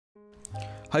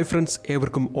Hi friends,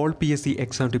 ഏവർക്കും all PSC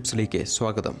exam ടിപ്സിലേക്ക്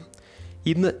സ്വാഗതം.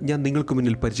 ഇന്ന് ഞാൻ നിങ്ങൾക്ക്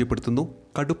മുന്നിൽ പരിചയപ്പെടുത്തുന്നു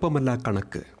കടുപ്പമല്ല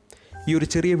കണക്ക്. ഈ ഒരു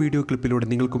ചെറിയ വീഡിയോ ക്ലിപ്പിലൂടെ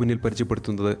നിങ്ങൾക്ക് മുന്നിൽ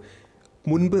പരിചയപ്പെടുത്തുന്നത്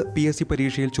മുൻപ് PSC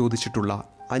പരീക്ഷയിൽ ചോദിച്ചിട്ടുള്ള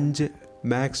 5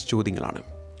 മാത്സ് ചോദ്യങ്ങളാണ്.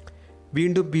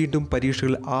 വീണ്ടും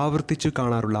പരീക്ഷകൾ ആവർത്തിച്ച്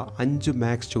കാണാറുള്ള 5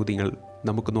 മാത്സ് ചോദ്യങ്ങൾ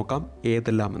നമുക്ക് നോക്കാം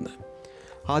ഏതെല്ലാമെന്ന്.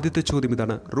 ആദ്യത്തെ ചോദ്യം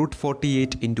ഇതാണ്: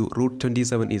 √48 ×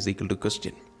 √27 =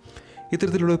 ക്വസ്റ്റ്യൻ.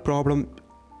 ഇത്തരത്തിലുള്ള പ്രോബ്ലം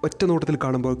ഒറ്റ നോട്ടത്തിൽ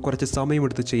കാണുമ്പോൾ കുറച്ച്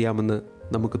സമയമെടുത്ത് ചെയ്യാമെന്ന്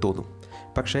നമുക്ക് തോന്നും.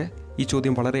 പക്ഷേ ഈ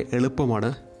ചോദ്യം വളരെ എളുപ്പമാണ്.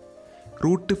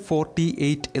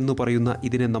 √48 എന്ന് പറയുന്ന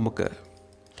ഇതിനെ നമുക്ക്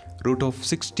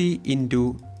 √60 ×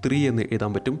 3 എന്ന്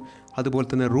എഴുതാൻ പറ്റും. അതുപോലെ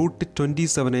തന്നെ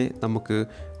 √27 നമുക്ക്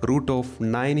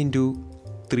 √9 ×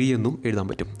 3 എന്നും എഴുതാൻ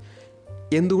പറ്റും.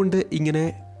 എന്തുകൊണ്ട് ഇങ്ങനെ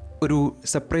ഒരു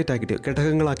സെപ്പറേറ്റ് ആക്കിയിട്ട്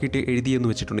ഘടകങ്ങളാക്കിയിട്ട് എഴുതിയെന്ന്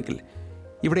വെച്ചിട്ടുണ്ടെങ്കിൽ,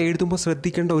 ഇവിടെ എഴുതുമ്പോൾ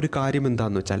ശ്രദ്ധിക്കേണ്ട ഒരു കാര്യം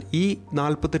എന്താണെന്ന് വെച്ചാൽ, ഈ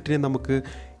 48നെ നമുക്ക്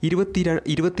 24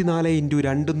 ×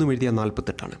 2 എന്നും എഴുതിയാൽ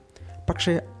 48ആണ്.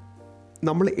 പക്ഷേ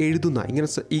നമ്മൾ എഴുതുന്ന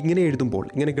ഇങ്ങനെ എഴുതുമ്പോൾ,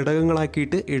 ഇങ്ങനെ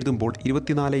ഘടകങ്ങളാക്കിയിട്ട് എഴുതുമ്പോൾ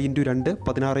 24 × 2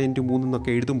 16 × 3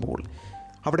 എന്നൊക്കെ എഴുതുമ്പോൾ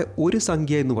അവിടെ ഒരു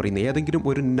സംഖ്യ എന്ന് പറയുന്നത്, ഏതെങ്കിലും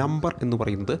ഒരു നമ്പർ എന്ന്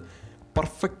പറയുന്നത്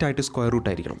പെർഫെക്റ്റ് ആയിട്ട് സ്ക്വയർ റൂട്ട്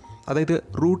ആയിരിക്കണം. അതായത്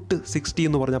 √60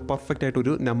 എന്ന് പറഞ്ഞാൽ പെർഫെക്റ്റ്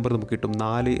ആയിട്ടൊരു നമ്പർ നമുക്ക് കിട്ടും,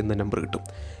 4 എന്ന നമ്പർ കിട്ടും.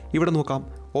 ഇവിടെ നോക്കാം,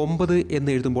 9 എന്ന്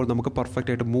എഴുതുമ്പോൾ നമുക്ക്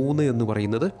പെർഫെക്റ്റ് ആയിട്ട് 3 എന്ന്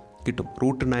പറയുന്നത് കിട്ടും.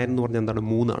 √9 എന്ന് പറഞ്ഞാൽ എന്താണ്?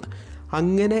 3 ആണ്.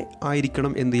 അങ്ങനെ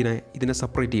ആയിരിക്കണം ഇതിനെ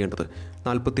സെപ്പറേറ്റ് ചെയ്യേണ്ടത്.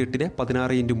 48നെ 16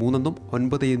 × 3 എന്നും 9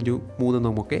 × 3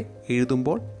 എന്നും ഒക്കെ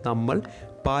എഴുതുമ്പോൾ നമ്മൾ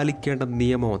പാലിക്കേണ്ട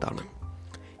നിയമം അതാണ്.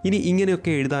 ഇനി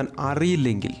ഇങ്ങനെയൊക്കെ എഴുതാൻ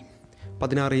അറിയില്ലെങ്കിൽ,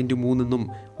 16 × 3 എന്നും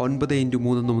 9 ×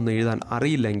 3 എന്നും ഒന്ന് എഴുതാൻ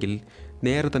അറിയില്ലെങ്കിൽ,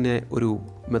 നേരെ തന്നെ ഒരു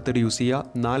മെത്തേഡ് യൂസ്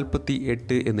ചെയ്യുക.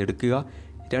 48 എന്നെടുക്കുക,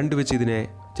 2 വെച്ച് ഇതിനെ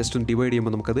ജസ്റ്റ് ഒന്ന് ഡിവൈഡ്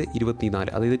ചെയ്യുമ്പോൾ നമുക്കത് 24,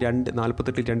 അതായത്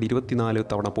 48ൽ 2 24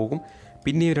 തവണ പോകും.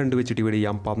 പിന്നെയും 2 വെച്ച് ഡിവൈഡ്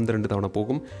ചെയ്യാം, 12 തവണ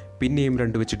പോകും. പിന്നെയും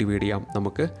 2 വെച്ച് ഡിവൈഡ് ചെയ്യാം,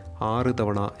 നമുക്ക് 6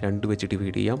 തവണ. 2 വെച്ച്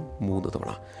ഡിവൈഡ് ചെയ്യാം, 3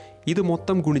 തവണ. ഇത്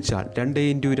മൊത്തം ഗുണിച്ചാൽ 2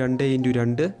 × 2 ×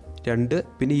 2 2,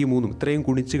 പിന്നെ ഈ 3 ഇത്രയും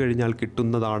ഗുണിച്ച് കഴിഞ്ഞാൽ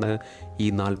കിട്ടുന്നതാണ് ഈ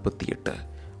 48.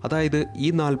 അതായത് ഈ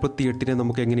 48നെ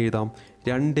നമുക്ക് എങ്ങനെ എഴുതാം?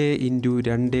 2 × 2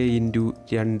 × 2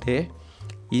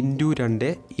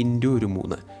 × 2 × ഒരു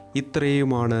 3.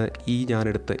 ഇത്രയുമാണ്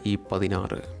ഞാനെടുത്ത ഈ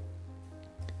 16.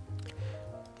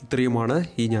 ഇത്രയുമാണ്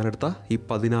ഞാനെടുത്ത ഈ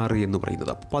 16 എന്ന്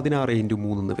പറയുന്നത്. അപ്പോൾ 16 ×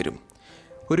 3 എന്ന് വരും.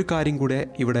 ഒരു കാര്യം കൂടെ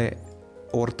ഇവിടെ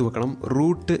ഓർത്ത് വെക്കണം.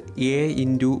 √a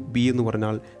 × b എന്ന്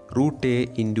പറഞ്ഞാൽ √a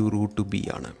 × √b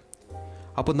ആണ്.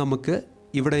 അപ്പോൾ നമുക്ക്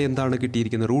ഇവിടെ എന്താണ്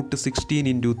കിട്ടിയിരിക്കുന്നത്? √16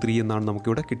 × 3 എന്നാണ്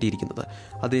നമുക്കിവിടെ കിട്ടിയിരിക്കുന്നത്.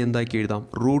 അത് എന്താക്കി എഴുതാം?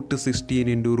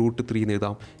 √16 × √3 എന്ന്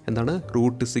എഴുതാം. എന്താണ്?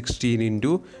 √16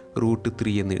 ×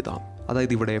 √3 എന്ന് എഴുതാം.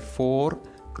 അതായത് ഇവിടെ 4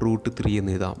 √3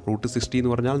 എന്ന് എഴുതാം. √60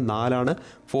 എന്ന് പറഞ്ഞാൽ 4 ആണ്.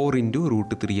 4 ×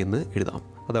 √3 എന്ന് എഴുതാം.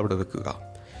 അതവിടെ വെക്കുക.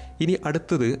 ഇനി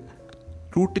അടുത്തത്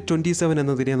 √27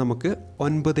 എന്നതിനെ നമുക്ക്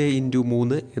 9 ×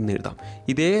 3 എന്ന് എഴുതാം.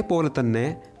 ഇതേപോലെ തന്നെ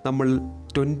നമ്മൾ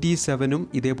 27ഉം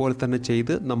ഇതേപോലെ തന്നെ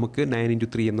ചെയ്ത് നമുക്ക് 9 ×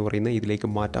 3 എന്ന് പറയുന്ന ഇതിലേക്ക്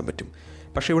മാറ്റാൻ പറ്റും.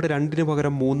 പക്ഷേ ഇവിടെ 2ന്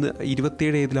പകരം 3,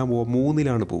 27 ഏതിലാണ് പോവുക?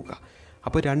 3ലാണ് പോവുക.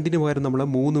 അപ്പോൾ 2ന് പകരം നമ്മൾ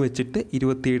 3 വെച്ചിട്ട്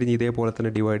 27ന് ഇതേപോലെ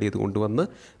തന്നെ ഡിവൈഡ് ചെയ്ത് കൊണ്ടുവന്ന്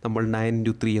നമ്മൾ 9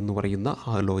 × 3 എന്ന് പറയുന്ന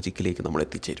ആ ലോജിക്കിലേക്ക് നമ്മൾ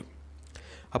എത്തിച്ചേരും.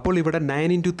 അപ്പോൾ ഇവിടെ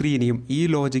 9 × 3നെയും ഈ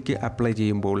ലോജിക്ക് അപ്ലൈ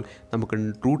ചെയ്യുമ്പോൾ നമുക്ക്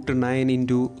 √9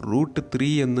 ×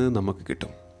 √3 എന്ന് നമുക്ക്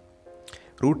കിട്ടും.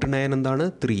 √9 എന്താണ്?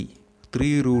 3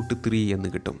 √3 എന്ന്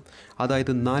കിട്ടും.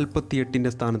 അതായത്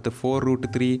 48ൻ്റെ സ്ഥാനത്ത് 4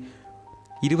 √3,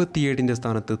 27ൻ്റെ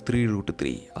സ്ഥാനത്ത് 3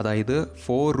 √3. അതായത്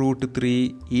 4 √3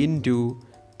 ×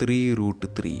 3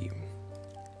 √3.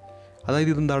 അതായത്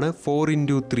ഇതെന്താണ്? 4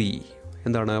 × 3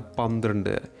 എന്താണ്?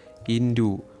 12 ×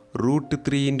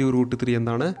 √3 × √3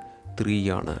 എന്താണ്? 3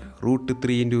 ആണ്.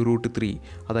 √3 × √3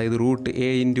 അതായത്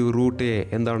 √a × √a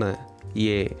എന്താണ്?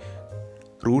 a.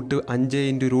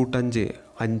 √5 × √5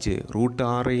 5.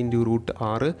 √6 ×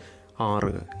 √6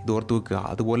 6. ഇത് ഓർത്ത് വെക്കുക.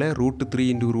 അതുപോലെ √3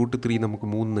 × √3 നമുക്ക്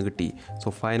 3 കിട്ടി. So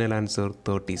final answer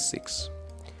 36.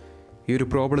 ഈ ഒരു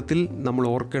പ്രോബ്ലത്തിൽ നമ്മൾ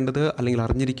ഓർക്കേണ്ടത് അല്ലെങ്കിൽ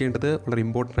അറിഞ്ഞിരിക്കേണ്ടത് വളരെ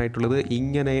ഇമ്പോർട്ടൻ്റ് ആയിട്ടുള്ളത്,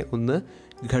 ഇങ്ങനെ ഒന്ന്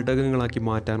ഘടകങ്ങളാക്കി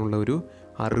മാറ്റാനുള്ള ഒരു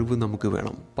അറിവ് നമുക്ക്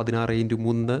വേണം. 16 ×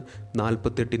 3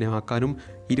 48നെ ആക്കാനും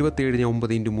 27നെ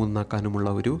 9 × 3 ആക്കാനുമുള്ള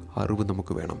ഒരു അറിവ്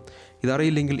നമുക്ക് വേണം.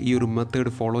 ഇതറിയില്ലെങ്കിൽ ഈ ഒരു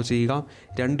മെത്തേഡ് ഫോളോ ചെയ്യുക.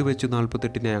 2 വെച്ച്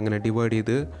 48നെ അങ്ങനെ ഡിവൈഡ്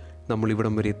ചെയ്ത് നമ്മൾ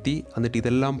ഇവിടം വരെ എത്തി. എന്നിട്ട്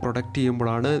ഇതെല്ലാം പ്രൊഡക്റ്റ്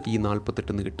ചെയ്യുമ്പോഴാണ് ഈ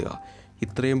 48 എന്ന് കിട്ടുക.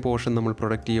 ഇത്രയും പോർഷൻ നമ്മൾ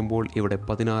പ്രൊഡക്റ്റ് ചെയ്യുമ്പോൾ ഇവിടെ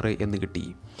 16 എന്ന് കിട്ടി.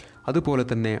 അതുപോലെ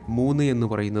തന്നെ 3 എന്ന്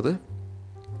പറയുന്നത്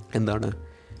എന്താണ്?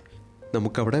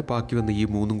 നമുക്കവിടെ ബാക്കി വന്ന ഈ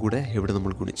 3ഉം കൂടെ ഇവിടെ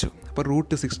നമ്മൾ ഗുണിച്ചു. അപ്പോൾ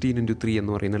 √16 × 3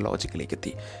 എന്ന് പറയുന്ന ലോജിക്കിലേക്ക്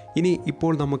എത്തി. ഇനി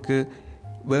ഇപ്പോൾ നമുക്ക്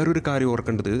വേറൊരു കാര്യം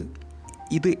ഓർക്കേണ്ടത്,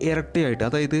 ഇത് ഇരട്ടയായിട്ട്,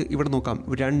 അതായത് ഇവിടെ നോക്കാം,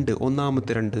 2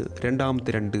 ഒന്നാമത്തെ 2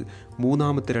 രണ്ടാമത്തെ 2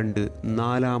 മൂന്നാമത്തെ 2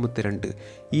 നാലാമത്തെ 2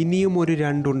 ഇനിയും ഒരു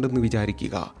 2 ഉണ്ടെന്ന്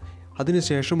വിചാരിക്കുക.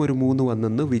 അതിനുശേഷം ഒരു 3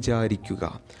 വന്നെന്ന് വിചാരിക്കുക.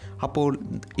 അപ്പോൾ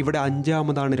ഇവിടെ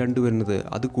 5ാമതാണ് 2 വരുന്നത്,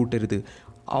 അത് കൂട്ടരുത്.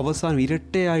 അവസാനം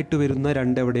ഇരട്ടയായിട്ട് വരുന്ന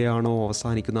 2 എവിടെയാണോ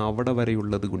അവസാനിക്കുന്നത് അവിടെ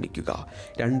വരെയുള്ളത് ഗുണിക്കുക.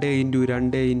 2 × 2 ×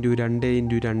 2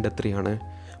 × 2 എത്രയാണ്?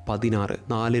 16.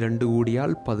 4 2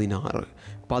 കൂടിയാൽ 16.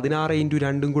 16 ×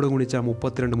 2 കൂടെ ഗുണിച്ചാൽ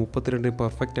 32. 32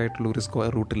 പെർഫെക്റ്റ് ആയിട്ടുള്ള ഒരു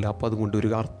സ്ക്വയർ റൂട്ടില്ല, അപ്പോൾ അതുകൊണ്ട് ഒരു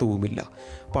അർത്ഥവുമില്ല.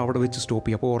 അപ്പോൾ അവിടെ വെച്ച് സ്റ്റോപ്പ്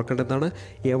ചെയ്യുക. അപ്പോൾ ഓർക്കേണ്ടതാണ്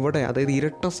എവിടെ, അതായത്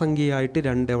ഇരട്ട സംഖ്യയായിട്ട്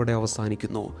 2 എവിടെ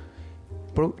അവസാനിക്കുന്നു.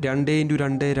 ഇപ്പോൾ 2 ×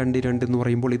 2 2 2 എന്ന്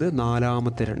പറയുമ്പോൾ ഇത്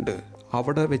 4ാമത്തെ 2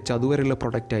 അവിടെ വെച്ച് അതുവരെയുള്ള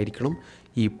പ്രൊഡക്റ്റ് ആയിരിക്കണം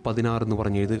ഈ 16 എന്ന്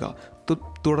പറഞ്ഞ് എഴുതുക.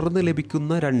 തുടർന്ന്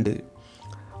ലഭിക്കുന്ന 2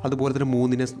 അതുപോലെ തന്നെ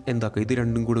 3നെ എന്താക്കുക, ഇത്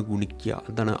 2 കൂടെ ഗുണിക്കുക,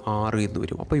 എന്താണ് 6 എന്ന്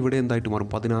വരും. അപ്പോൾ ഇവിടെ എന്തായിട്ട് മാറും?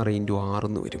 16 × 6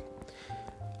 എന്ന് വരും.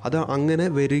 അത് അങ്ങനെ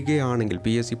വരികയാണെങ്കിൽ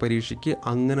PSC പരീക്ഷയ്ക്ക്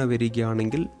അങ്ങനെ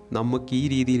വരികയാണെങ്കിൽ നമുക്ക് ഈ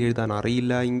രീതിയിൽ എഴുതാൻ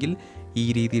അറിയില്ല എങ്കിൽ ഈ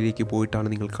രീതിയിലേക്ക് പോയിട്ടാണ്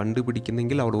നിങ്ങൾ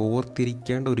കണ്ടുപിടിക്കുന്നതെങ്കിൽ അവിടെ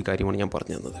ഓർത്തിരിക്കേണ്ട ഒരു കാര്യമാണ് ഞാൻ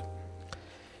പറഞ്ഞു തന്നത്.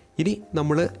 ഇനി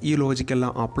നമ്മൾ ഈ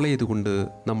ലോജിക്കെല്ലാം അപ്ലൈ ചെയ്തുകൊണ്ട്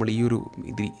നമ്മൾ ഈ ഒരു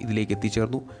ഇതിലേക്ക്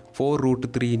എത്തിച്ചേർന്നു.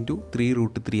 4√3 ×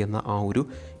 3√3 എന്ന ആ ഒരു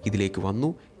ഇതിലേക്ക്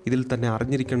വന്നു. ഇതിൽ തന്നെ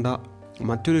അറിഞ്ഞിരിക്കേണ്ട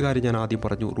മറ്റൊരു കാര്യം ഞാൻ ആദ്യം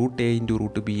പറഞ്ഞു, √a ×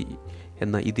 √b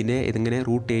എന്ന ഇതിനെ ഇതെങ്ങനെ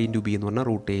 √a × b എന്ന് പറഞ്ഞാൽ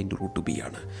 √a × √b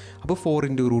ആണ്. അപ്പോൾ 4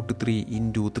 × √3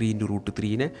 × 3 ×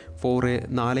 √3നെ 4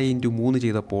 × 3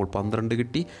 ചെയ്തപ്പോൾ 12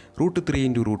 കിട്ടി. √3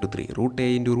 × √3 √a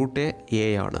 × √a a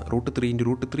ആണ്. √3 ×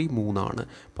 √3 3 ആണ്.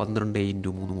 12 ×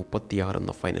 3 36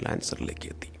 എന്ന ഫൈനൽ ആൻസറിലേക്ക്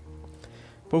എത്തി.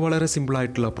 അപ്പോൾ വളരെ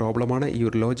സിമ്പിളായിട്ടുള്ള പ്രോബ്ലമാണ്. ഈ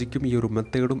ഒരു ലോജിക്കും ഈ ഒരു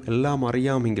മെത്തേഡും എല്ലാം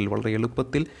അറിയാമെങ്കിൽ വളരെ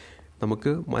എളുപ്പത്തിൽ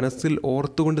നമുക്ക് മനസ്സിൽ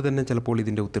ഓർത്തുകൊണ്ട് തന്നെ ചിലപ്പോൾ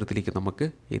ഇതിൻ്റെ ഉത്തരത്തിലേക്ക് നമുക്ക്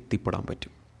എത്തിപ്പെടാൻ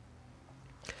പറ്റും.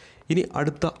 ഇനി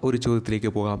അടുത്ത ഒരു ചോദ്യത്തിലേക്ക്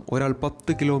പോകാം. ഒരാൾ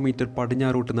 10 കിലോമീറ്റർ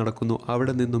പടിഞ്ഞാറോട്ട് നടക്കുന്നു.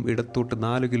 അവിടെ നിന്നും ഇടത്തോട്ട്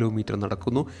 4 കിലോമീറ്റർ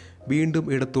നടക്കുന്നു. വീണ്ടും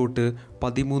ഇടത്തോട്ട്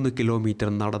 13 കിലോമീറ്റർ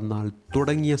നടന്നാൽ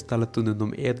തുടങ്ങിയ സ്ഥലത്തു നിന്നും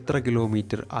എത്ര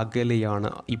കിലോമീറ്റർ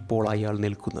അകലെയാണ് ഇപ്പോൾ അയാൾ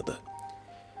നിൽക്കുന്നത്?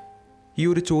 ഈ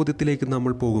ഒരു ചോദ്യത്തിലേക്ക്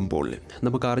നമ്മൾ പോകുമ്പോൾ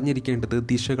നമുക്ക് അറിഞ്ഞിരിക്കേണ്ടത്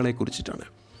ദിശകളെക്കുറിച്ചിട്ടാണ്.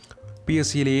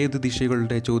 PSCയിലെ ഏത്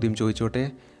ദിശകളുടെ ചോദ്യം ചോദിച്ചോട്ടെ,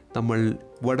 നമ്മൾ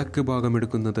വടക്ക് ഭാഗം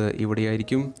എടുക്കുന്നത്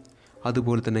ഇവിടെയായിരിക്കും.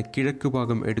 അതുപോലെ തന്നെ കിഴക്ക്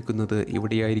ഭാഗം എടുക്കുന്നത്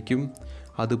ഇവിടെയായിരിക്കും.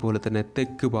 അതുപോലെ തന്നെ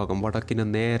തെക്ക് ഭാഗം, വടക്കിന്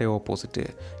നേരെ ഓപ്പോസിറ്റ്,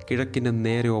 കിഴക്കിന്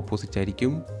നേരെ ഓപ്പോസിറ്റ്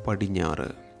ആയിരിക്കും പടിഞ്ഞാറ്.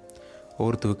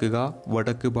 ഓർത്ത് വെക്കുക,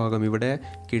 വടക്ക് ഭാഗം ഇവിടെ,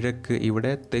 കിഴക്ക്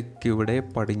ഇവിടെ, തെക്ക് ഇവിടെ,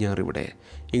 പടിഞ്ഞാറ് ഇവിടെ.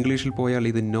 ഇംഗ്ലീഷിൽ പോയാൽ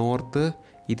ഇത് നോർത്ത്,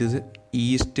 ഇത്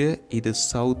ഈസ്റ്റ്, ഇത്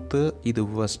സൗത്ത്, ഇത്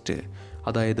വെസ്റ്റ്.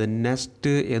 അതായത്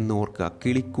നെസ്റ്റ് എന്ന് ഓർക്കുക.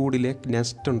 കിളിക്കൂടിലെ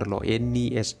നെസ്റ്റ് ഉണ്ടല്ലോ,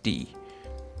 NEST,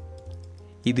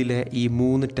 ഇതിലെ ഈ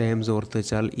 3 ടേംസ് ഓർത്ത്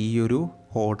വെച്ചാൽ ഈ ഒരു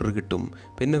ഓർഡർ കിട്ടും.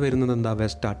 പിന്നെ വരുന്നത് എന്താ?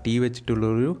 വെസ്റ്റാ. T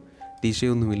വെച്ചിട്ടുള്ളൊരു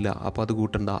ദിശയൊന്നുമില്ല, അപ്പോൾ അത്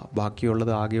കൂട്ടണ്ട.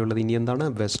 ബാക്കിയുള്ളത് ആകെയുള്ളത് ഇനി എന്താണ്?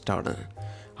 വെസ്റ്റാണ്.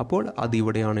 അപ്പോൾ അത്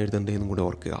ഇവിടെയാണ് എഴുതേണ്ടതെന്നും കൂടെ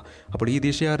ഓർക്കുക. അപ്പോൾ ഈ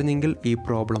ദിശ അറിഞ്ഞെങ്കിൽ ഈ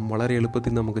പ്രോബ്ലം വളരെ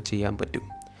എളുപ്പത്തിൽ നമുക്ക് ചെയ്യാൻ പറ്റും.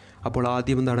 അപ്പോൾ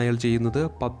ആദ്യം എന്താണ് അയാൾ ചെയ്യുന്നത്?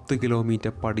 10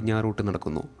 കിലോമീറ്റർ പടിഞ്ഞാറോട്ട്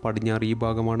നടക്കുന്നു. പടിഞ്ഞാറ് ഈ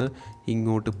ഭാഗമാണ്,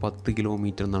 ഇങ്ങോട്ട് 10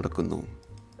 കിലോമീറ്റർ നടക്കുന്നു.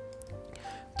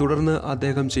 തുടർന്ന്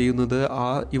അദ്ദേഹം ചെയ്യുന്നത്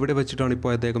ഇവിടെ വെച്ചിട്ടാണ്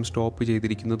ഇപ്പോൾ അദ്ദേഹം സ്റ്റോപ്പ്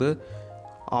ചെയ്തിരിക്കുന്നത്.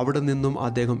 അവിടെ നിന്നും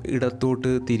അദ്ദേഹം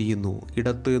ഇടത്തോട്ട് തിരിയുന്നു.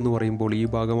 ഇടത്ത് എന്ന് പറയുമ്പോൾ ഈ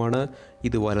ഭാഗമാണ്,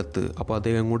 ഇത് വലത്ത്. അപ്പോൾ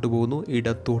അദ്ദേഹം എങ്ങോട്ട് പോകുന്നു?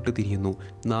 ഇടത്തോട്ട് തിരിയുന്നു.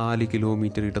 4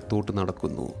 കിലോമീറ്റർ ഇടത്തോട്ട്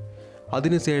നടക്കുന്നു.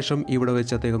 അതിനുശേഷം ഇവിടെ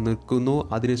വെച്ച് അദ്ദേഹം നിൽക്കുന്നു.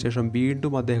 അതിനുശേഷം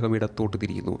വീണ്ടും അദ്ദേഹം ഇടത്തോട്ട്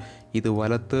തിരിയുന്നു. ഇത്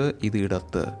വലത്ത്, ഇത്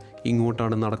ഇടത്ത്.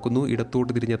 ഇങ്ങോട്ടാണ് നടക്കുന്നു.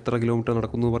 ഇടത്തോട്ട് തിരിഞ്ഞ് എത്ര കിലോമീറ്റർ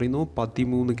നടക്കുന്നു എന്ന് പറയുന്നു?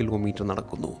 13 കിലോമീറ്റർ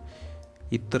നടക്കുന്നു.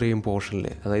 ഇത്രയും പോർഷനിൽ,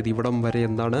 അതായത് ഇവിടം വരെ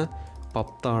എന്താണ്?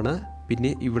 10 ആണ്. പിന്നെ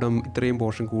ഇവിടം ഇത്രയും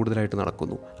പോർഷൻ കൂടുതലായിട്ട്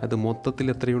നടക്കുന്നു. അത് മൊത്തത്തിൽ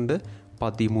എത്രയുണ്ട്?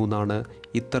 13 ആണ്.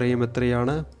 ഇത്രയും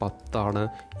എത്രയാണ്? 10 ആണ്.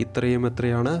 ഇത്രയും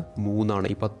എത്രയാണ്? 3 ആണ്.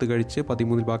 ഈ 10 കഴിച്ച്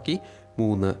 13 ബാക്കി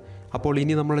 3. അപ്പോൾ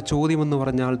ഇനി നമ്മളുടെ ചോദ്യം എന്ന്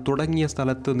പറഞ്ഞാൽ തുടങ്ങിയ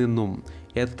സ്ഥലത്ത് നിന്നും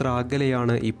എത്ര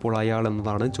അകലെയാണ് ഇപ്പോൾ അയാൾ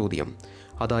എന്നതാണ് ചോദ്യം.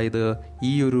 അതായത്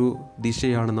ഈ ഒരു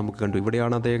ദിശയാണ് നമുക്ക് കണ്ടു.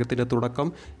 ഇവിടെയാണ് അദ്ദേഹത്തിൻ്റെ തുടക്കം,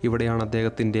 ഇവിടെയാണ്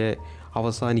അദ്ദേഹത്തിൻ്റെ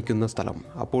അവസാനിക്കുന്ന സ്ഥലം.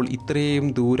 അപ്പോൾ ഇത്രയും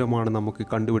ദൂരമാണ് നമുക്ക്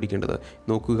കണ്ടുപിടിക്കേണ്ടത്.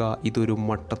 നോക്കുക, ഇതൊരു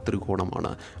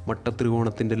മട്ടത്രികോണമാണ്.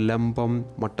 മട്ടത്രികോണത്തിൻ്റെ ലംബം,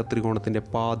 മട്ടത്രികോണത്തിൻ്റെ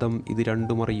പാദം, ഇത്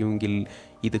രണ്ടും അറിയുമെങ്കിൽ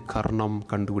ഇത് കർണം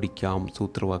കണ്ടുപിടിക്കാം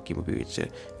സൂത്രവാക്യം ഉപയോഗിച്ച്.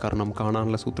 കർണം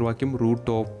കാണാനുള്ള സൂത്രവാക്യം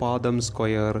 √ പാദം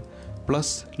സ്ക്വയർ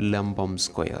പ്ലസ് ലംബം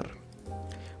സ്ക്വയർ.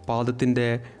 പാദത്തിൻ്റെ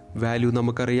വാല്യൂ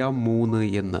നമുക്കറിയാം 3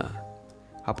 എന്ന്.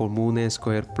 അപ്പോൾ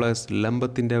 3² പ്ലസ്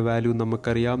ലംബത്തിൻ്റെ വാല്യൂ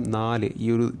നമുക്കറിയാം 4. ഈ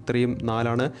ഒരു ഇത്രയും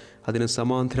 4 അതിന്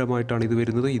സമാന്തരമായിട്ടാണ് ഇത്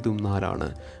വരുന്നത്, ഇതും 4.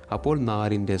 അപ്പോൾ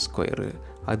 4ൻ്റെ സ്ക്വയർ.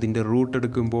 അതിൻ്റെ റൂട്ട്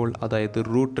എടുക്കുമ്പോൾ അതായത്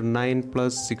 √9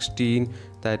 + 16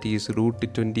 ദാറ്റ് ഈസ്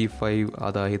 √25,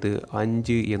 അതായത്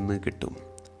 5 എന്ന് കിട്ടും.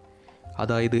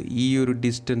 അതായത് ഈ ഒരു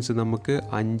ഡിസ്റ്റൻസ് നമുക്ക്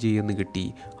 5 എന്ന് കിട്ടി.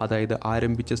 അതായത്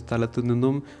ആരംഭിച്ച സ്ഥലത്തു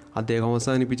നിന്നും അദ്ദേഹം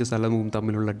അവസാനിപ്പിച്ച സ്ഥലവും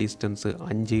തമ്മിലുള്ള ഡിസ്റ്റൻസ്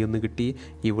 5 എന്ന് കിട്ടി.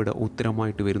 ഇവിടെ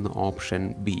ഉത്തരമായിട്ട് വരുന്ന ഓപ്ഷൻ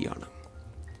B ആണ്.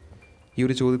 ഈ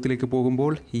ഒരു ചോദ്യത്തിലേക്ക്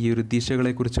പോകുമ്പോൾ ഈ ഒരു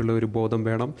ദിശകളെക്കുറിച്ചുള്ള ഒരു ബോധം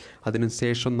വേണം.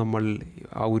 അതിനുശേഷം നമ്മൾ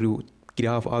ആ ഒരു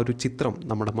ഗ്രാഫ്, ആ ഒരു ചിത്രം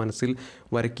നമ്മുടെ മനസ്സിൽ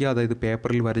വരയ്ക്കുക, അതായത്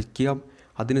പേപ്പറിൽ വരയ്ക്കുക.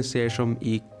 അതിനുശേഷം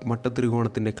ഈ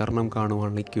മട്ടത്രികോണത്തിൻ്റെ കർണം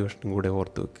കാണുവാനുള്ള ഇക്വേഷനും കൂടെ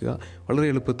ഓർത്ത് വെക്കുക. വളരെ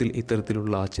എളുപ്പത്തിൽ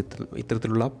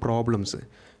ഇത്തരത്തിലുള്ള പ്രോബ്ലംസ്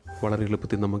വളരെ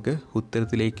എളുപ്പത്തിൽ നമുക്ക്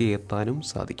ഉത്തരത്തിലേക്ക് എത്താനും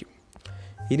സാധിക്കും.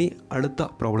 ഇനി അടുത്ത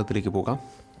പ്രോബ്ലത്തിലേക്ക് പോകാം.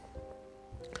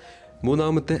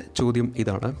 മൂന്നാമത്തെ ചോദ്യം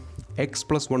ഇതാണ്. എക്സ്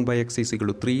പ്ലസ് 1/x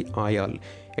 = 3 ആയാൽ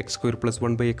x² +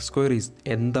 1/x²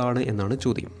 എന്താണ് എന്നാണ്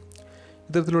ചോദ്യം.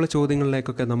 ഇത്തരത്തിലുള്ള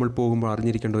ചോദ്യങ്ങളിലേക്കൊക്കെ നമ്മൾ പോകുമ്പോൾ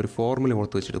അറിഞ്ഞിരിക്കേണ്ട ഒരു ഫോർമുല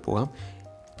ഓർത്ത് വെച്ചിട്ട് പോകാം.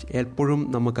 എപ്പോഴും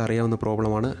നമുക്കറിയാവുന്ന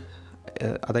പ്രോബ്ലമാണ്,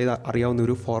 അതായത് അറിയാവുന്ന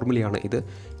ഒരു ഫോർമുലയാണ് ഇത്.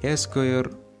 a +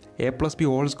 b² =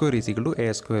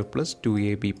 a² +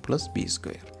 2ab +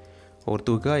 b².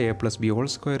 ഓർത്ത് വെക്കുക, a + b²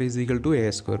 =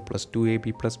 a² + 2ab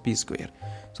 + b².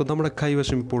 So നമ്മുടെ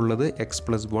കൈവശം ഇപ്പോൾ ഉള്ളത് x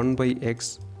 + 1/x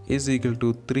 =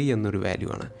 3 എന്നൊരു വാല്യൂ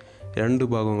ആണ്. രണ്ട്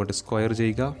ഭാഗം അങ്ങോട്ട് സ്ക്വയർ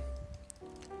ചെയ്യുക.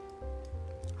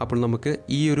 അപ്പോൾ നമുക്ക്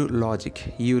ഈ ഒരു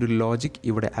ലോജിക്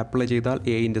ഇവിടെ അപ്ലൈ ചെയ്താൽ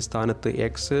എയുടെ സ്ഥാനത്ത്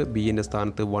എക്സ്, ബിൻ്റെ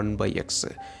സ്ഥാനത്ത് 1/x,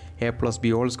 a +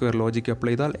 b² logic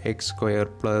apply ചെയ്താൽ x²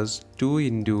 + 2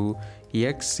 ×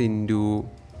 x ×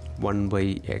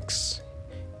 1/x,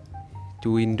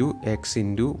 2 × x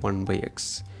 × 1/x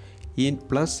ഈ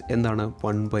പ്ലസ് എന്താണ്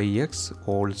 1/x²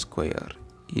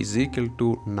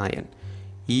 = 9.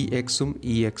 ഈ എക്സും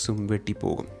ഈ എക്സും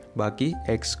വെട്ടിപ്പോകും. ബാക്കി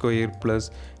x² +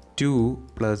 2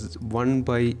 +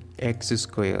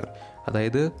 1/x²,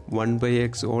 അതായത്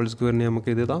 1/x² നമുക്ക്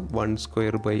എഴുതാം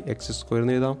 1²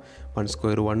 എന്ന് എഴുതാം.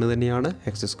 1² 1 തന്നെയാണ്,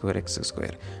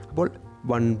 x². അപ്പോൾ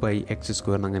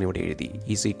 1/x² അങ്ങനെ ഇവിടെ എഴുതി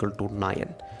 =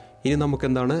 9. ഇനി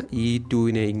നമുക്കെന്താണ് ഈ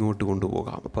 2നെ ഇങ്ങോട്ട്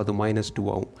കൊണ്ടുപോകാം. അപ്പോൾ അത് -2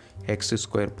 ആവും. x²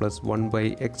 +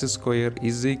 1/x²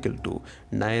 =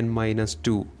 9 -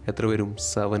 2 എത്ര വരും?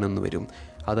 7 എന്ന് വരും.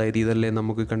 അതായത് ഇതല്ലേ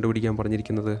നമുക്ക് കണ്ടുപിടിക്കാൻ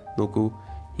പറഞ്ഞിരിക്കുന്നത്. നോക്കൂ,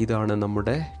 ഇതാണ്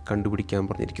നമ്മുടെ കണ്ടുപിടിക്കാൻ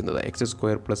പറഞ്ഞിരിക്കുന്നത്. x²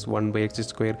 +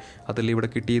 1/x², അതല്ലേ ഇവിടെ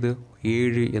കിട്ടിയത്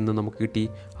 7 എന്ന് നമുക്ക് കിട്ടി.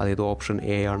 അതായത് ഓപ്ഷൻ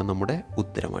എ ആണ് നമ്മുടെ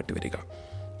ഉത്തരമായിട്ട് വരിക.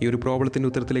 ഈ ഒരു പ്രോബ്ലത്തിൻ്റെ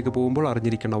ഉത്തരത്തിലേക്ക് പോകുമ്പോൾ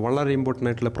അറിഞ്ഞിരിക്കേണ്ട വളരെ ഇമ്പോർട്ടൻ്റ്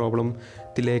ആയിട്ടുള്ള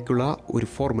പ്രോബ്ലത്തിലേക്കുള്ള ഒരു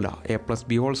formula a +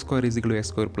 b² =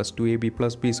 a² + 2ab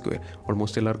 + b².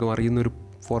 Almost എല്ലാവർക്കും അറിയുന്നൊരു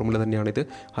ഫോർമുല തന്നെയാണിത്.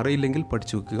 അറിയില്ലെങ്കിൽ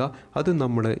പഠിച്ചു വെക്കുക. അത്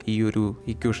നമ്മൾ ഈ ഒരു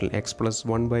ഇക്വേഷൻ x +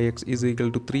 1/x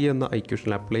 = 3 എന്ന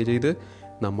ഇക്വേഷനിൽ അപ്ലൈ ചെയ്ത്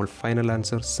നമ്മൾ ഫൈനൽ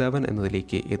ആൻസർ 7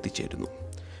 എന്നതിലേക്ക് എത്തിച്ചേരുന്നു.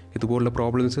 ഇതുപോലുള്ള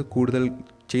പ്രോബ്ലംസ് കൂടുതൽ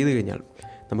ചെയ്തു കഴിഞ്ഞാൽ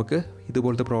നമുക്ക്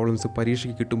ഇതുപോലത്തെ പ്രോബ്ലംസ്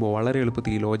പരീക്ഷയ്ക്ക് കിട്ടുമ്പോൾ വളരെ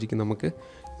എളുപ്പത്തിൽ ഈ ലോജിക്ക് നമുക്ക്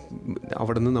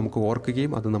അവിടെ നിന്ന് നമുക്ക്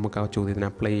ഓർക്കുകയും അത് നമുക്ക് ആ ചോദ്യത്തിന്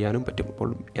അപ്ലൈ ചെയ്യാനും പറ്റും. അപ്പോൾ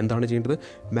എന്താണ് ചെയ്യേണ്ടത്?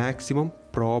 മാക്സിമം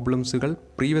പ്രോബ്ലംസുകൾ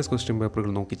പ്രീവിയസ് ക്വസ്റ്റ്യൻ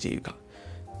പേപ്പറുകൾ നോക്കി ചെയ്യുക.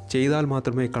 ചെയ്താൽ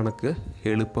മാത്രമേ കണക്ക്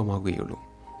എളുപ്പമാകുകയുള്ളൂ.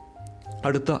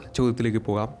 അടുത്ത ചോദ്യത്തിലേക്ക്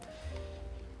പോകാം.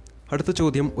 അടുത്ത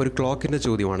ചോദ്യം ഒരു ക്ലോക്കിൻ്റെ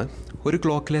ചോദ്യമാണ്. ഒരു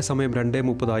ക്ലോക്കിലെ സമയം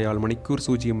 2:30 ആയാൽ മണിക്കൂർ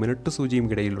സൂചിയും മിനിറ്റ് സൂചിയും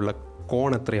ഇടയിലുള്ള കോൺ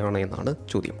എത്രയാണ് എന്നാണ്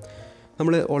ചോദ്യം.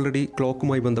 നമ്മൾ ഓൾറെഡി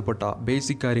ക്ലോക്കുമായി ബന്ധപ്പെട്ട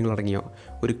ബേസിക് കാര്യങ്ങൾ അടങ്ങിയ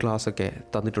ഒരു ക്ലാസ്സൊക്കെ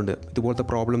തന്നിട്ടുണ്ട്. ഇതുപോലത്തെ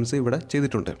പ്രോബ്ലംസ് ഇവിടെ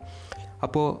ചെയ്തിട്ടുണ്ട്.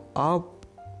 അപ്പോൾ ആ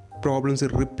പ്രോബ്ലംസ്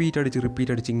റിപ്പീറ്റ്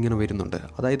അടിച്ച് ഇങ്ങനെ വരുന്നുണ്ട്.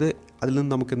 അതായത് അതിൽ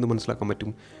നിന്ന് നമുക്ക് എന്ത് മനസ്സിലാക്കാൻ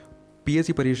പറ്റും? PSC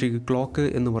പരീക്ഷയ്ക്ക് ക്ലോക്ക്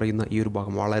എന്ന് പറയുന്ന ഈ ഒരു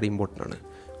ഭാഗം വളരെ ഇമ്പോർട്ടൻ്റ് ആണ്.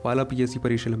 പല PSC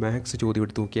പരീക്ഷയിൽ മാത്സ് ചോദ്യം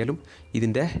എടുത്ത് നോക്കിയാലും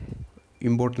ഇതിൻ്റെ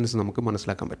ഇമ്പോർട്ടൻസ് നമുക്ക്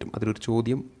മനസ്സിലാക്കാൻ പറ്റും. അതിലൊരു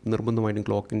ചോദ്യം നിർബന്ധമായിട്ടും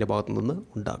ക്ലോക്കിൻ്റെ ഭാഗത്തു നിന്ന്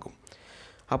ഉണ്ടാകും.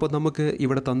 അപ്പോൾ നമുക്ക്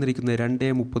ഇവിടെ തന്നിരിക്കുന്ന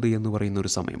 2:30 എന്ന് പറയുന്ന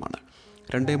ഒരു സമയമാണ്.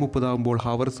 2:30 ആകുമ്പോൾ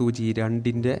ഹവർ സൂചി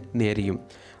 2ൻ്റെ നേരെയും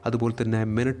അതുപോലെ തന്നെ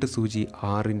മിനിറ്റ് സൂചി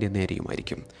 6ൻ്റെ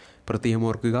നേരെയുമായിരിക്കും. പ്രത്യേകം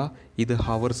ഓർക്കുക, ഇത്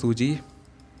ഹവർ സൂചി,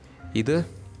 ഇത്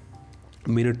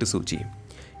മിനിറ്റ് സൂചി.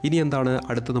 ഇനി എന്താണ്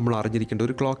അടുത്ത് നമ്മൾ അറിഞ്ഞിരിക്കേണ്ട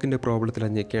ഒരു ക്ലോക്കിൻ്റെ പ്രോബ്ലത്തിൽ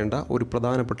അറിഞ്ഞിരിക്കേണ്ട ഒരു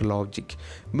പ്രധാനപ്പെട്ട ലോജിക്?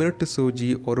 മിനിറ്റ് സൂചി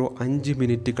ഓരോ 5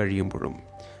 മിനിറ്റ് കഴിയുമ്പോഴും,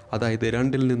 അതായത്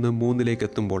 2ൽ നിന്ന് 3ലേക്ക്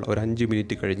എത്തുമ്പോൾ ഒരു 5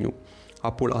 മിനിറ്റ് കഴിഞ്ഞു,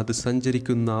 അപ്പോൾ അത്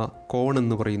സഞ്ചരിക്കുന്ന കോൺ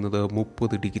എന്ന് പറയുന്നത്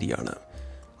 30 ഡിഗ്രിയാണ്.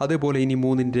 അതേപോലെ ഇനി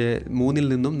 3ൽ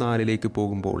നിന്നും 4ലേക്ക്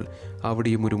പോകുമ്പോൾ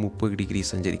അവിടെയും ഒരു 30 ഡിഗ്രി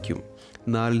സഞ്ചരിക്കും.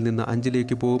 4ൽ നിന്ന്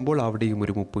 5ലേക്ക് പോകുമ്പോൾ അവിടെയും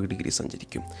ഒരു 30 ഡിഗ്രി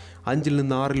സഞ്ചരിക്കും. 5ൽ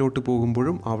നിന്ന് 6ലോട്ട്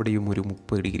പോകുമ്പോഴും അവിടെയും ഒരു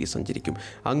 30 ഡിഗ്രി സഞ്ചരിക്കും.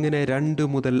 അങ്ങനെ 2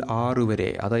 മുതൽ 6 വരെ,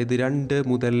 അതായത് 2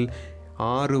 മുതൽ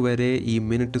 6 വരെ ഈ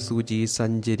മിനിറ്റ് സൂചി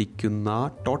സഞ്ചരിക്കുന്ന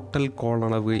ടോട്ടൽ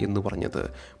കോണളവ് എന്ന് പറഞ്ഞത്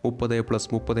 30 +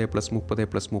 30 + 30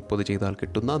 + 30 ചെയ്താൽ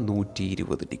കിട്ടുന്ന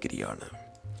 120 ഡിഗ്രിയാണ്.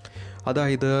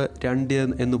 അതായത്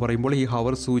 2 എന്ന് പറയുമ്പോൾ ഈ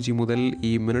ഹവർ സൂചി മുതൽ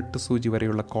ഈ മിനിറ്റ് സൂചി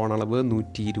വരെയുള്ള കോണളവ്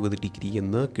 120 ഡിഗ്രി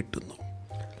എന്ന് കിട്ടുന്നു.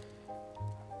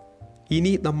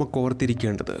 ഇനി നമുക്ക്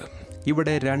ഓർത്തിരിക്കേണ്ടത്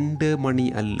ഇവിടെ 2 മണി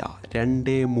അല്ല,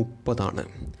 2:30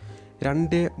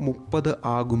 2:30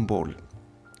 ആകുമ്പോൾ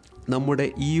നമ്മുടെ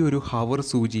ഈ ഒരു ഹവർ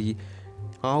സൂചി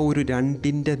ആ ഒരു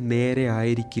 2ൻ്റെ നേരെ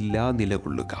ആയിരിക്കില്ല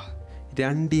നിലകൊള്ളുക.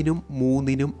 2നും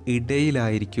 3നും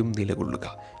ഇടയിലായിരിക്കും നിലകൊള്ളുക.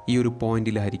 ഈ ഒരു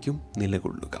പോയിന്റിലായിരിക്കും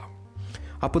നിലകൊള്ളുക.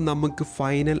 അപ്പോൾ നമുക്ക്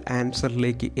ഫൈനൽ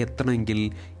ആൻസറിലേക്ക് എത്തണമെങ്കിൽ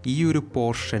ഈ ഒരു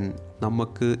പോർഷൻ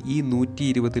നമുക്ക് ഈ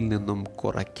 120 നിന്നും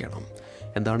കുറയ്ക്കണം.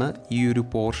 എന്താണ് ഈ ഒരു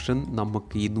പോർഷൻ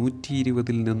നമുക്ക് ഈ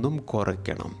 120 നിന്നും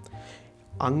കുറയ്ക്കണം.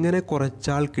 അങ്ങനെ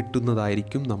കുറച്ചാൽ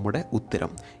കിട്ടുന്നതായിരിക്കും നമ്മുടെ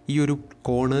ഉത്തരം. ഈ ഒരു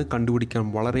കോണ് കണ്ടുപിടിക്കാൻ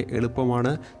വളരെ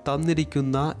എളുപ്പമാണ്.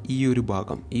 തന്നിരിക്കുന്ന ഈ ഒരു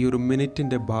ഭാഗം, ഈ ഒരു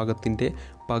മിനിറ്റിൻ്റെ ഭാഗത്തിൻ്റെ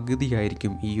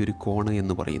പകുതിയായിരിക്കും ഈ ഒരു കോണ്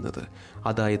എന്ന് പറയുന്നത്.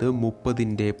 അതായത്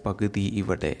 30ൻ്റെ പകുതി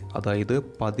ഇവിടെ, അതായത്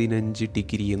 15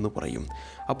 ഡിഗ്രി എന്ന് പറയും.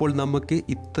 അപ്പോൾ നമുക്ക്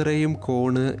ഇത്രയും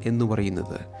കോണ് എന്ന്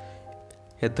പറയുന്നത്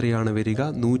എത്രയാണ് വരിക?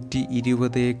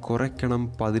 120 കുറയ്ക്കണം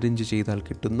 15 ചെയ്താൽ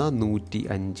കിട്ടുന്ന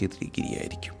 105 ഡിഗ്രി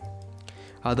ആയിരിക്കും.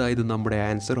 അതായത് നമ്മുടെ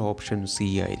ആൻസർ ഓപ്ഷൻ സി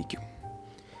ആയിരിക്കും.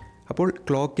 അപ്പോൾ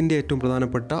ക്ലോക്കിൻ്റെ ഏറ്റവും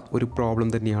പ്രധാനപ്പെട്ട ഒരു പ്രോബ്ലം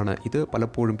തന്നെയാണ് ഇത്.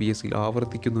 പലപ്പോഴും PSCയിൽ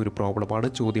ആവർത്തിക്കുന്ന ഒരു പ്രോബ്ലമാണ്.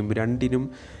 ചോദ്യം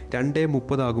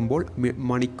 2:30 ആകുമ്പോൾ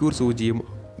മണിക്കൂർ സൂചിയും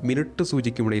മിനിറ്റ്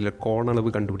സൂചിക്കുമിടയിൽ കോണളവ്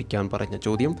കണ്ടുപിടിക്കാൻ പറഞ്ഞ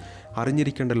ചോദ്യം.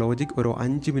 അറിഞ്ഞിരിക്കേണ്ട ലോജിക്, ഓരോ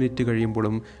 5 മിനിറ്റ്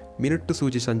കഴിയുമ്പോഴും മിനിറ്റ്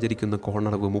സൂചി സഞ്ചരിക്കുന്ന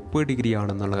കോണളവ് 30 ഡിഗ്രി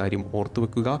ആണെന്നുള്ള കാര്യം ഓർത്തു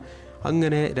വെക്കുക.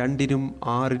 അങ്ങനെ 2നും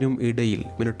 6നും ഇടയിൽ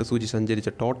മിനിറ്റ് സൂചി സഞ്ചരിച്ച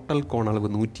ടോട്ടൽ കോണളവ്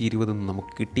 120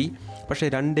 നമുക്ക് കിട്ടി. പക്ഷേ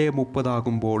 2:30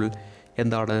 ആകുമ്പോൾ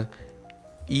എന്താണ്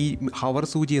ഈ ഹവർ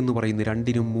സൂചി എന്ന് പറയുന്നത്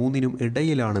 2നും 3നും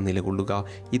ഇടയിലാണ് നിലകൊള്ളുക.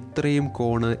 ഇത്രയും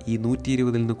കോണ് ഈ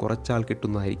 120 നിന്ന് കുറച്ചാൽ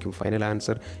കിട്ടുന്നതായിരിക്കും ഫൈനൽ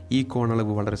ആൻസർ. ഈ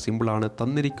കോണളവ് വളരെ സിമ്പിളാണ്.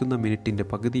 തന്നിരിക്കുന്ന മിനിറ്റിൻ്റെ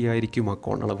പകുതിയായിരിക്കും ആ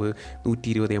കോണളവ്.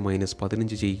 120 -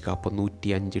 15 ചെയ്യുക, അപ്പോൾ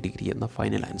 105 ഡിഗ്രി എന്ന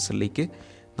ഫൈനൽ ആൻസറിലേക്ക്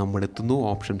നമ്മൾ എത്തുന്നു.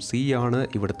 ഓപ്ഷൻ സി ആണ്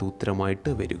ഇവിടുത്തെ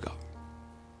ഉത്തരമായിട്ട് വരിക.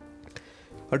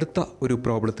 അടുത്ത ഒരു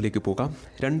പ്രോബ്ലത്തിലേക്ക് പോകാം.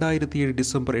 2007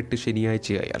 ഡിസംബർ 8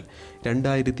 ശനിയാഴ്ചയായാൽ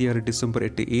 2006 ഡിസംബർ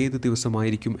 8 ഏത്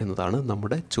ദിവസമായിരിക്കും എന്നതാണ്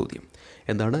നമ്മുടെ ചോദ്യം.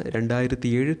 എന്താണ്?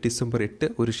 2007 ഡിസംബർ 8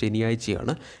 ഒരു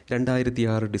ശനിയാഴ്ചയാണ്.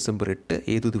 2006 ഡിസംബർ 8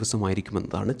 ഏതു ദിവസമായിരിക്കും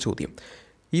എന്നതാണ് ചോദ്യം.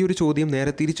 ഈ ഒരു ചോദ്യം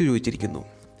നേരെ തിരിച്ചു ചോദിച്ചിരിക്കുന്നു.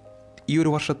 ഈ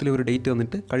ഒരു വർഷത്തിലെ ഒരു ഡേറ്റ്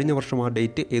തന്നിട്ട് കഴിഞ്ഞ വർഷം ആ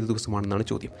ഡേറ്റ് ഏത് ദിവസമാണെന്നാണ്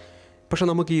ചോദ്യം. പക്ഷേ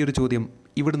നമുക്ക് ഈ ഒരു ചോദ്യം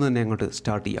ഇവിടുന്ന് തന്നെ അങ്ങോട്ട്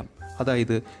സ്റ്റാർട്ട് ചെയ്യാം.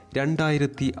 അതായത്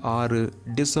 2006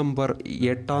 ഡിസംബർ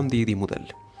 8 മുതൽ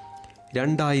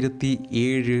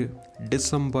 2007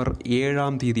 ഡിസംബർ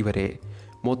 7 വരെ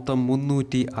മൊത്തം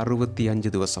 365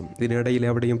 ദിവസം. ഇതിനിടയിൽ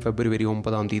എവിടെയും ഫെബ്രുവരി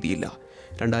 9 ഇല്ല.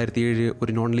 2007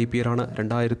 ഒരു നോൺ ലീപ്പ് ഇയർ ആണ്.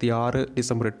 2006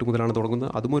 ഡിസംബർ 8 മുതലാണ്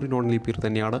തുടങ്ങുന്നത്, അതും ഒരു നോൺ ലീപ്പ് ഇയർ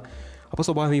തന്നെയാണ്. അപ്പോൾ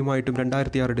സ്വാഭാവികമായിട്ടും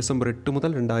 2006 ഡിസംബർ 8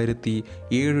 മുതൽ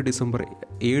 2007 ഡിസംബർ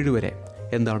 7 വരെ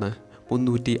എന്താണ്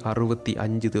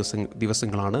 365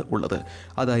 ദിവസങ്ങളാണ് ഉള്ളത്.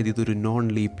 അതായത് ഇതൊരു നോൺ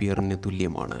ലീപ്പ് ഇയറിന്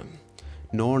തുല്യമാണ്.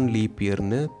 നോൺ ലീപ്പ്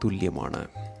ഇയറിന് തുല്യമാണ്.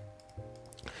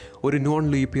 ഒരു നോൺ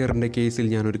ലീപ്പ് ഇയറിൻ്റെ കേസിൽ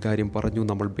ഞാനൊരു കാര്യം പറഞ്ഞു.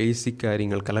 നമ്മൾ ബേസിക്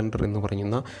കാര്യങ്ങൾ, കലണ്ടർ എന്ന്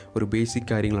പറയുന്ന ഒരു ബേസിക്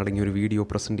കാര്യങ്ങൾ അടങ്ങിയ ഒരു വീഡിയോ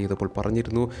പ്രസൻറ്റ് ചെയ്തപ്പോൾ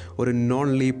പറഞ്ഞിരുന്നു, ഒരു നോൺ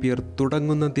ലീപ്പ് ഇയർ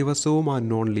തുടങ്ങുന്ന ദിവസവും ആ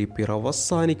നോൺ ലീപ്പ് ഇയർ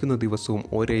അവസാനിക്കുന്ന ദിവസവും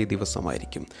ഒരേ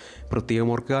ദിവസമായിരിക്കും. പ്രത്യേകം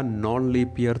ഓർക്കുക, നോൺ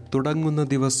ലീപ്പ് ഇയർ തുടങ്ങുന്ന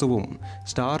ദിവസവും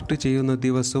സ്റ്റാർട്ട് ചെയ്യുന്ന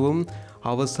ദിവസവും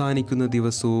അവസാനിക്കുന്ന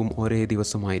ദിവസവും ഒരേ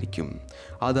ദിവസമായിരിക്കും.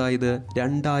 അതായത്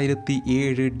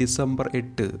 2007 ഡിസംബർ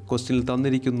 8 ക്വസ്റ്റ്യനിൽ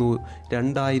തന്നിരിക്കുന്നു.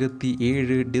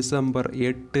 2007 ഡിസംബർ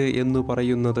 8 എന്ന്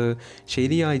പറയുന്നത്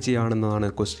ശനിയാഴ്ചയാണെന്നാണ്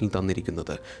ക്വസ്റ്റ്യനിൽ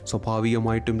തന്നിരിക്കുന്നത്.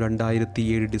 സ്വാഭാവികമായിട്ടും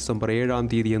 2007 ഡിസംബർ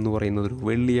 7 എന്ന് പറയുന്നത് ഒരു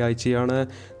വെള്ളിയാഴ്ചയാണ്.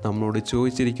 നമ്മളോട്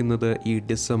ചോദിച്ചിരിക്കുന്നത് ഈ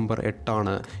ഡിസംബർ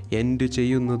 8 എൻഡ്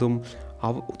ചെയ്യുന്നതും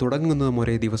തുടങ്ങുന്നതും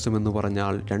ഒരേ ദിവസം എന്ന്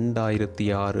പറഞ്ഞാൽ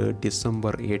 2006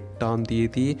 ഡിസംബർ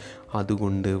 8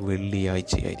 അതുകൊണ്ട്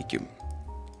വെള്ളിയാഴ്ചയായിരിക്കും.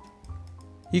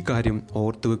 ഈ കാര്യം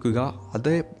ഓർത്തു വെക്കുക.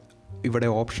 അത് ഇവിടെ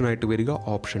ഓപ്ഷനായിട്ട് വരിക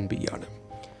ഓപ്ഷൻ ബി ആണ്.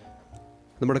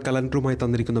 നമ്മുടെ കലണ്ടറുമായി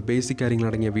തന്നിരിക്കുന്ന ബേസിക് കാര്യങ്ങൾ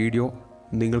അടങ്ങിയ വീഡിയോ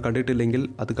നിങ്ങൾ കണ്ടിട്ടില്ലെങ്കിൽ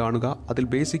അത് കാണുക. അതിൽ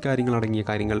ബേസിക് കാര്യങ്ങൾ അടങ്ങിയ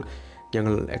കാര്യങ്ങൾ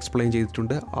ഞങ്ങൾ എക്സ്പ്ലെയിൻ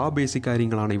ചെയ്തിട്ടുണ്ട്. ആ ബേസിക്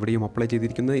കാര്യങ്ങളാണ് ഇവിടെയും അപ്ലൈ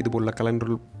ചെയ്തിരിക്കുന്നത്. ഇതുപോലുള്ള കലണ്ടർ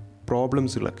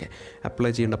പ്രോബ്ലംസുകളൊക്കെ അപ്ലൈ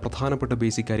ചെയ്യേണ്ട പ്രധാനപ്പെട്ട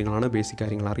ബേസിക് കാര്യങ്ങളാണ്. ബേസിക്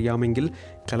കാര്യങ്ങൾ അറിയാമെങ്കിൽ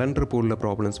കലണ്ടർ പോലുള്ള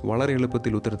പ്രോബ്ലംസ് വളരെ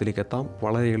എളുപ്പത്തിൽ ഉത്തരത്തിലേക്ക് എത്താം.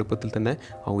 വളരെ എളുപ്പത്തിൽ തന്നെ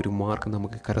ആ ഒരു മാർക്ക്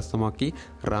നമുക്ക് കരസ്ഥമാക്കി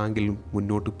റാങ്കിൽ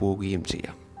മുന്നോട്ട് പോവുകയും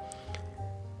ചെയ്യാം.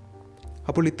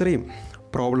 അപ്പോൾ ഇത്രയും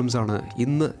പ്രോബ്ലംസാണ്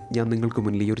ഇന്ന് ഞാൻ നിങ്ങൾക്ക്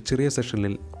മുന്നിൽ ഈ ഒരു ചെറിയ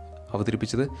സെഷനിൽ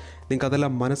അവതരിപ്പിച്ചത്. നിങ്ങൾക്ക്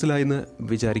അതെല്ലാം മനസ്സിലായെന്ന്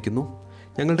വിചാരിക്കുന്നു.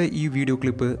 ഞങ്ങളുടെ ഈ വീഡിയോ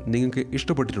ക്ലിപ്പ് നിങ്ങൾക്ക്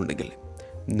ഇഷ്ടപ്പെട്ടിട്ടുണ്ടെങ്കിൽ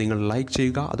നിങ്ങൾ ലൈക്ക്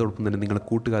ചെയ്യുക. അതോടൊപ്പം തന്നെ നിങ്ങളുടെ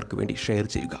കൂട്ടുകാർക്ക് വേണ്ടി ഷെയർ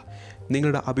ചെയ്യുക.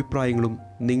 നിങ്ങളുടെ അഭിപ്രായങ്ങളും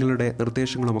നിങ്ങളുടെ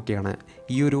നിർദ്ദേശങ്ങളുമൊക്കെയാണ്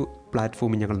ഈ ഒരു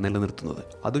പ്ലാറ്റ്ഫോമിൽ ഞങ്ങൾ നിലനിർത്തുന്നത്.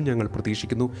 അതും ഞങ്ങൾ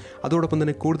പ്രതീക്ഷിക്കുന്നു. അതോടൊപ്പം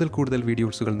തന്നെ കൂടുതൽ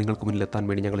വീഡിയോസുകൾ നിങ്ങൾക്ക് മുന്നിലെത്താൻ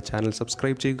വേണ്ടി ഞങ്ങളുടെ ചാനൽ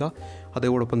സബ്സ്ക്രൈബ് ചെയ്യുക.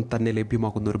 അതോടൊപ്പം തന്നെ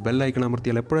ലഭ്യമാക്കുന്ന ഒരു ബെല്ലൈക്കൺ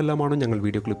അമർത്തിയാൽ എപ്പോഴെല്ലാമാണോ ഞങ്ങൾ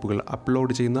വീഡിയോ ക്ലിപ്പുകൾ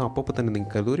അപ്ലോഡ് ചെയ്യുന്നത് അപ്പോൾ തന്നെ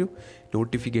നിങ്ങൾക്ക് അതൊരു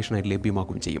നോട്ടിഫിക്കേഷനായി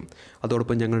ലഭ്യമാക്കുകയും ചെയ്യും.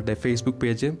 അതോടൊപ്പം ഞങ്ങളുടെ ഫേസ്ബുക്ക്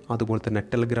പേജ് അതുപോലെ തന്നെ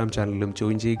ടെലഗ്രാം ചാനലിലും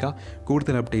ജോയിൻ ചെയ്യുക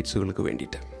കൂടുതൽ അപ്ഡേറ്റ്സുകൾക്ക്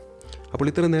വേണ്ടിയിട്ട്. അപ്പോൾ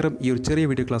ഇത്ര നേരം ഈ ഒരു ചെറിയ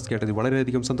വീഡിയോ ക്ലാസ് കേട്ടത്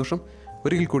വളരെയധികം സന്തോഷം.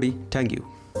 ഒരിക്കൽ കൂടി താങ്ക് യു.